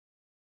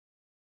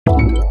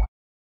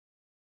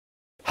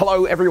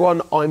Hello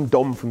everyone, I'm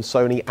Dom from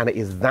Sony, and it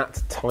is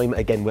that time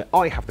again where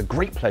I have the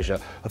great pleasure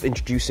of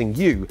introducing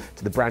you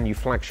to the brand new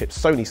flagship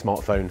Sony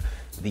smartphone,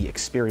 the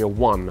Xperia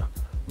 1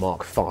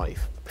 Mark V.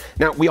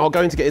 Now, we are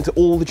going to get into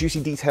all the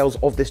juicy details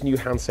of this new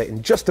handset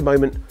in just a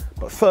moment,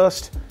 but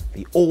first,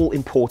 the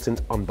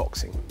all-important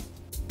unboxing.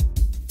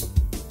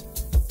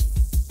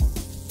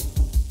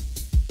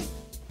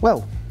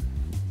 Well,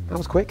 that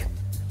was quick.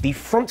 The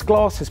front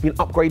glass has been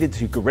upgraded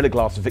to Gorilla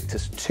Glass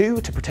Victus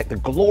 2 to protect the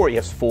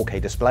glorious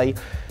 4K display.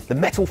 The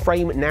metal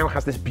frame now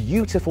has this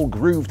beautiful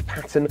grooved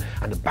pattern,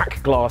 and the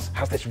back glass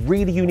has this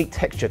really unique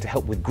texture to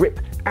help with grip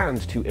and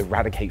to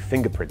eradicate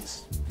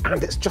fingerprints.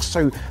 And it's just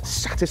so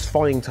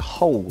satisfying to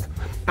hold.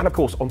 And of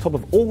course, on top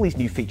of all these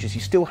new features,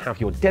 you still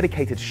have your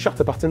dedicated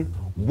shutter button,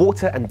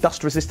 water and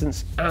dust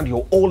resistance, and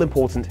your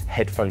all-important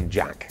headphone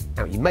jack.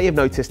 Now, you may have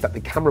noticed that the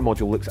camera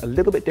module looks a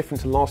little bit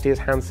different to last year's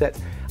handset,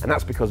 and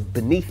that's because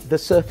beneath the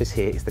surface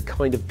here is the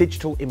kind of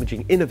digital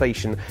imaging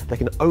innovation that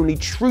can only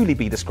truly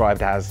be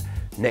described as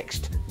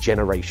next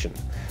generation.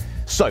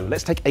 So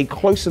let's take a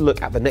closer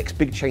look at the next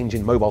big change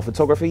in mobile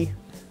photography,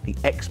 the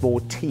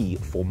X-T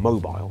for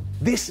mobile.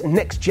 This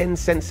next-gen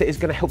sensor is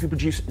going to help you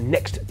produce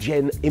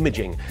next-gen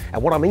imaging.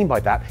 And what I mean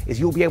by that is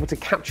you'll be able to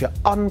capture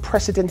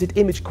unprecedented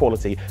image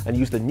quality and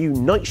use the new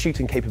night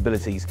shooting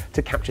capabilities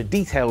to capture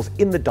details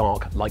in the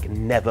dark like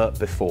never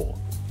before.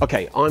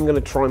 Okay, I'm going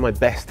to try my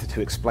best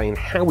to explain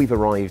how we've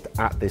arrived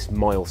at this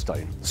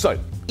milestone. So,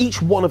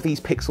 each one of these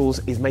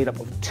pixels is made up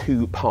of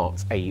two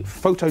parts, a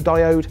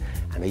photodiode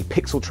and a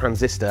pixel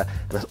transistor,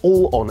 and that's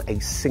all on a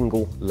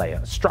single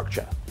layer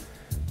structure.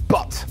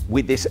 But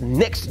with this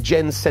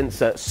next-gen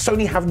sensor,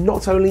 Sony have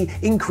not only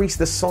increased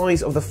the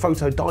size of the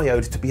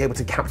photodiode to be able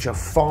to capture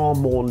far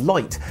more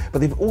light, but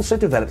they've also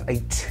developed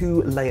a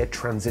two-layer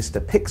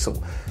transistor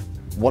pixel,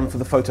 one for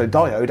the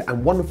photodiode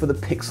and one for the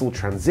pixel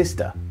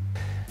transistor.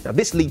 Now,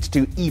 this leads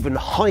to even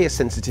higher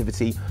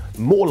sensitivity,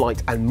 more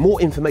light, and more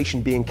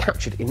information being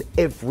captured in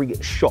every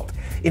shot.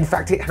 In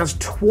fact, it has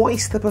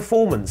twice the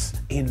performance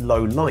in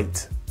low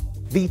light.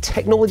 The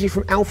technology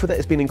from Alpha that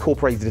has been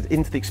incorporated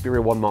into the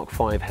Xperia 1 Mark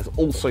V has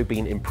also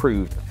been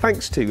improved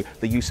thanks to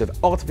the use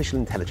of artificial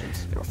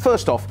intelligence. Now,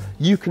 first off,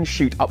 you can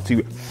shoot up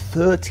to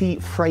 30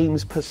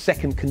 frames per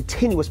second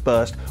continuous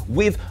burst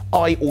with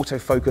eye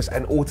autofocus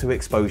and auto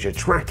exposure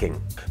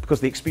tracking,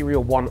 because the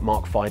Xperia 1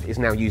 Mark V is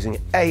now using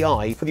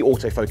AI for the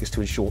autofocus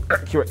to ensure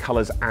accurate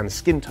colors and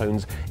skin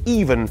tones,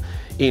 even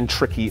in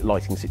tricky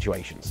lighting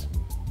situations.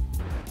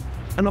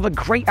 Another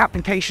great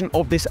application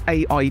of this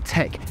AI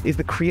tech is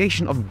the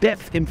creation of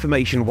depth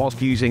information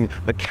whilst using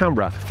the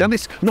camera. Now,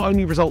 this not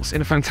only results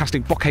in a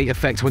fantastic bokeh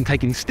effect when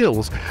taking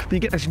stills, but you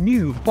get this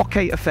new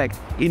bokeh effect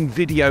in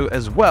video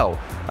as well,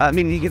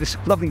 meaning you get this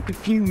lovely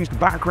diffused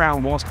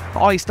background whilst the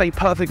eyes stay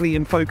perfectly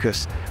in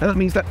focus. And that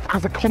means that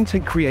as a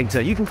content creator,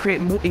 you can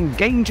create more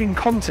engaging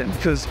content,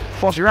 because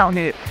whilst you're out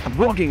here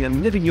vlogging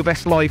and living your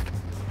best life,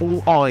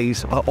 all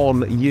eyes are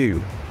on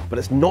you. But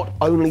it's not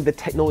only the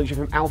technology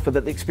from Alpha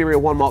that the Xperia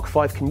 1 Mark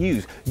V can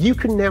use. You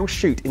can now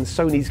shoot in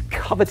Sony's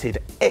coveted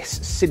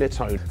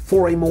S-Cinetone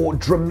for a more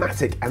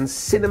dramatic and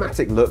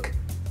cinematic look,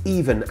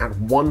 even at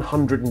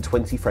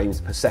 120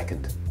 frames per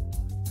second.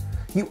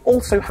 You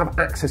also have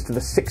access to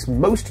the 6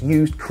 most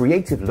used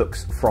creative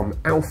looks from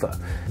Alpha.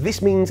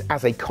 This means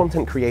as a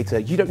content creator,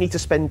 you don't need to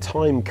spend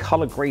time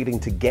color grading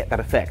to get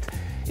that effect.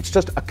 It's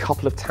just a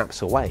couple of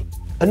taps away.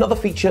 Another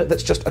feature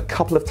that's just a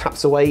couple of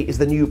taps away is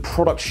the new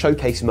product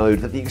showcase mode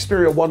that the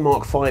Xperia 1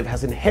 Mark V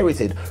has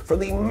inherited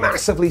from the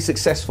massively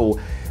successful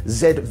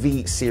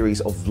ZV series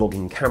of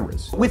vlogging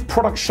cameras. With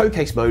product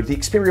showcase mode, the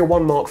Xperia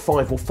 1 Mark V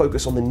will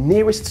focus on the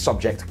nearest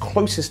subject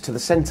closest to the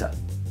center.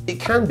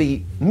 It can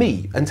be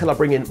me until I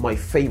bring in my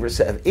favorite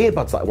set of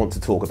earbuds that I want to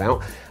talk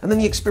about, and then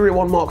the Xperia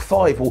 1 Mark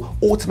V will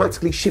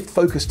automatically shift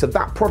focus to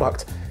that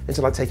product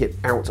until I take it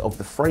out of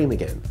the frame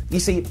again. You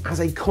see, as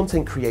a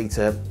content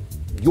creator,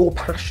 your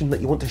passion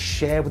that you want to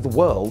share with the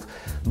world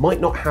might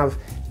not have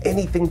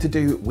anything to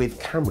do with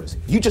cameras.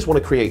 You just want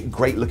to create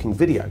great looking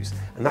videos,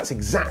 and that's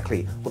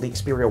exactly what the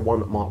Xperia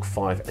 1 Mark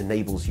V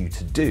enables you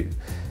to do.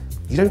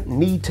 You don't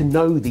need to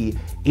know the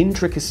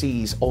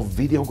intricacies of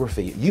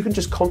videography. You can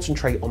just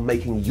concentrate on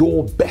making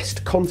your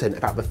best content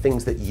about the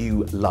things that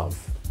you love.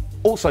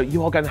 Also,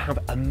 you are going to have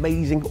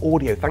amazing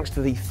audio thanks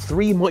to the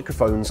 3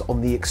 microphones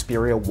on the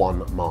Xperia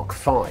 1 Mark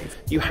V.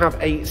 You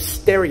have a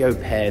stereo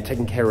pair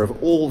taking care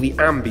of all the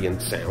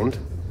ambient sound,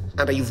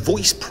 and a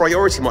voice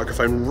priority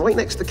microphone right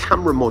next to the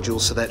camera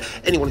module so that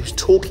anyone who's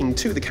talking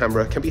to the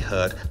camera can be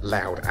heard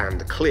loud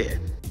and clear.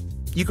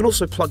 You can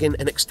also plug in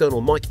an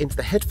external mic into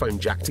the headphone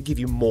jack to give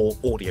you more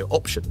audio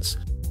options.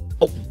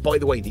 Oh, by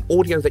the way, the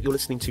audio that you're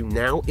listening to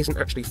now isn't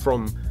actually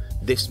from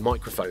this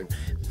microphone.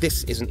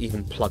 This isn't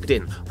even plugged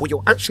in. What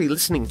you're actually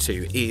listening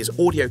to is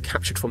audio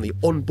captured from the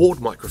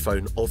onboard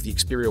microphone of the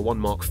Xperia 1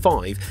 Mark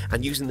V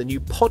and using the new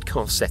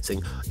podcast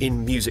setting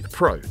in Music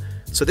Pro.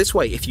 So this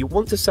way, if you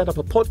want to set up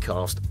a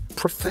podcast,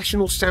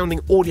 professional sounding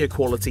audio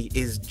quality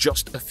is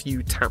just a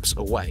few taps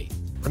away.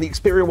 And the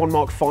Xperia 1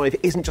 Mark V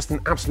isn't just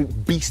an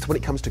absolute beast when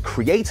it comes to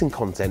creating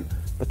content,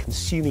 but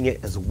consuming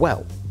it as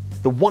well.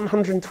 The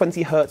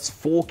 120Hz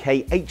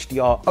 4K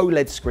HDR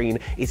OLED screen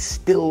is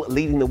still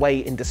leading the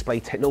way in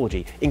display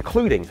technology,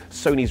 including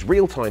Sony's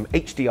real-time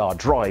HDR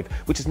drive,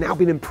 which has now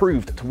been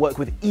improved to work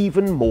with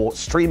even more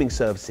streaming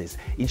services,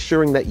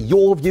 ensuring that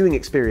your viewing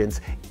experience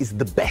is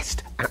the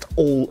best at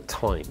all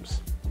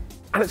times.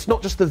 And it's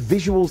not just the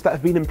visuals that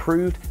have been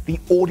improved, the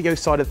audio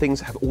side of things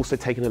have also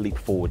taken a leap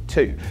forward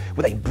too,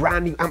 with a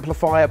brand new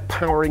amplifier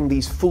powering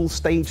these full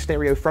stage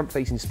stereo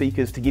front-facing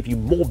speakers to give you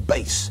more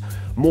bass,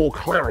 more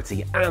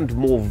clarity, and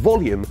more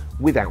volume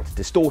without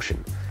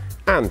distortion.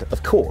 And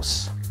of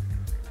course,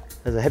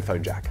 there's a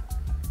headphone jack.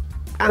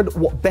 And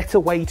what better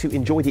way to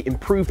enjoy the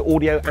improved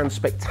audio and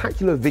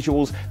spectacular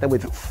visuals than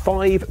with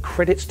 5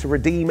 credits to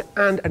redeem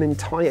and an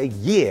entire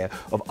year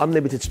of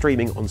unlimited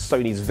streaming on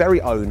Sony's very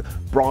own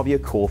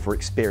Bravia Core for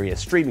Xperia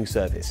streaming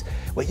service,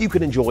 where you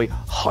can enjoy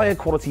higher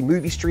quality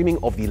movie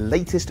streaming of the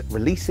latest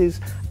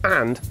releases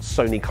and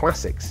Sony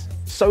classics.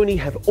 Sony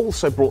have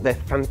also brought their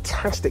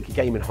fantastic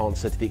game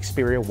enhancer to the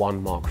Xperia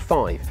One Mark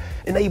V,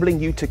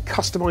 enabling you to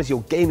customize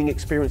your gaming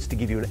experience to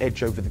give you an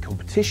edge over the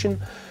competition,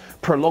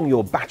 prolong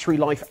your battery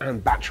life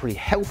and battery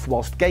health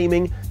whilst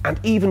gaming, and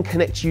even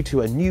connect you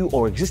to a new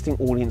or existing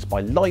audience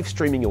by live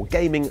streaming your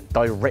gaming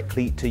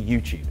directly to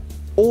YouTube.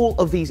 All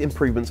of these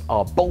improvements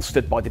are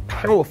bolstered by the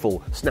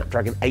powerful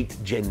Snapdragon 8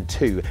 Gen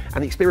 2,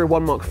 and the Xperia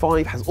One Mark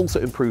V has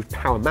also improved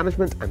power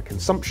management and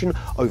consumption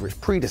over its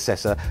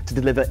predecessor to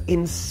deliver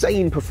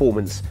insane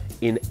performance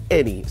in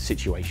any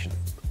situation.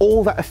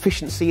 All that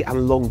efficiency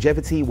and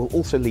longevity will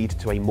also lead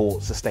to a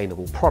more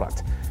sustainable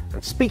product.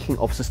 And speaking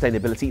of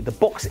sustainability, the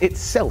box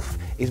itself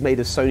is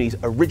made of Sony's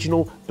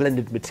original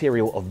blended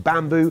material of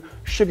bamboo,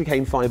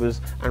 sugarcane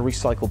fibers, and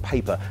recycled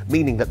paper,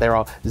 meaning that there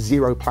are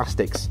 0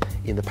 plastics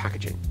in the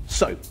packaging.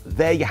 So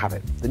there you have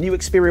it, the new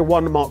Xperia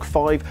One Mark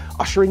V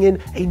ushering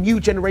in a new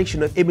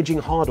generation of imaging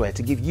hardware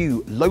to give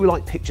you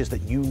low-light pictures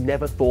that you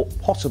never thought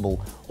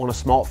possible on a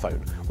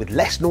smartphone, with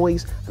less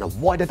noise and a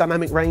wider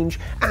dynamic range,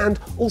 and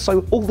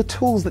also all the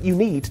tools that you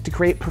need to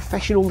create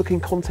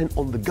professional-looking content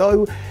on the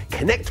go,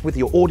 connect with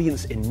your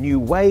audience in new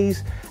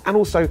ways, and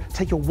also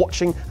take your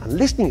watching and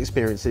listening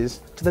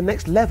experiences to the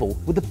next level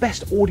with the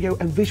best audio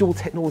and visual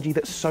technology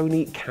that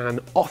Sony can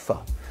offer.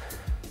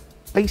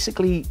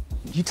 Basically,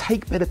 you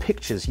take better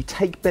pictures, you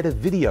take better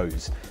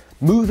videos.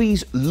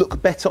 Movies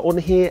look better on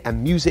here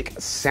and music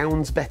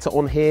sounds better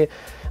on here,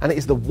 and it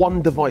is the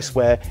one device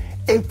where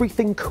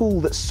everything cool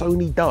that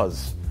Sony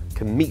does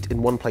can meet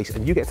in one place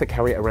and you get to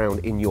carry it around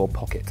in your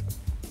pocket.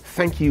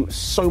 Thank you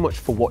so much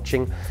for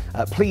watching.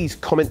 Please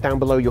comment down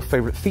below your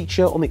favourite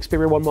feature on the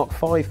Xperia One Mark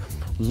V.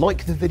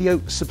 Like the video,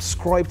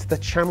 subscribe to the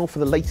channel for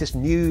the latest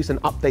news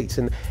and updates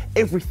and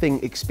everything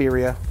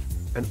Xperia,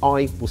 and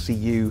I will see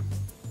you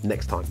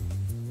next time.